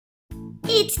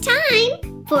It's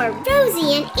time for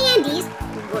Rosie and Andy's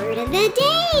Word of the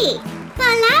Day.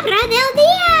 Palabra del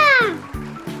día.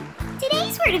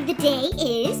 Today's word of the day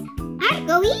is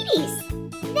arcoiris.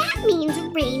 That means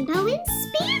rainbow in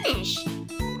Spanish.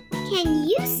 Can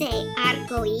you say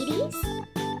arcoiris?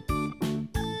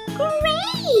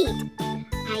 Great!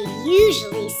 I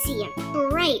usually see a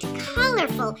bright,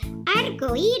 colorful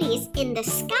arcoiris in the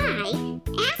sky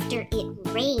after it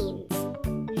rains.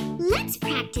 Let's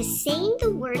practice saying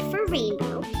the word for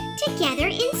rainbow together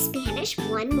in Spanish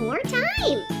one more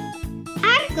time.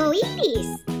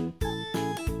 Arcoiris.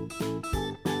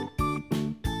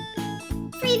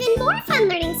 For even more fun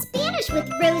learning Spanish with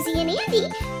Rosie and Andy,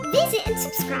 visit and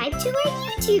subscribe to our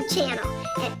YouTube channel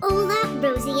at Hola,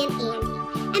 Rosie and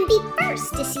Andy. And be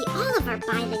first to see all of our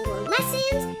bilingual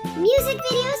lessons, music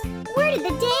videos, word of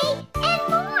the day, and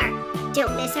more.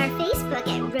 Don't miss our Facebook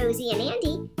at Rosie and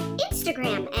Andy,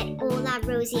 Instagram at Hola,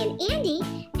 Rosie and Andy,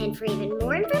 and for even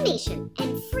more information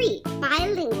and free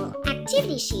bilingual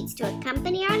activity sheets to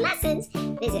accompany our lessons,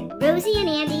 visit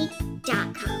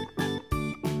rosieandandy.com.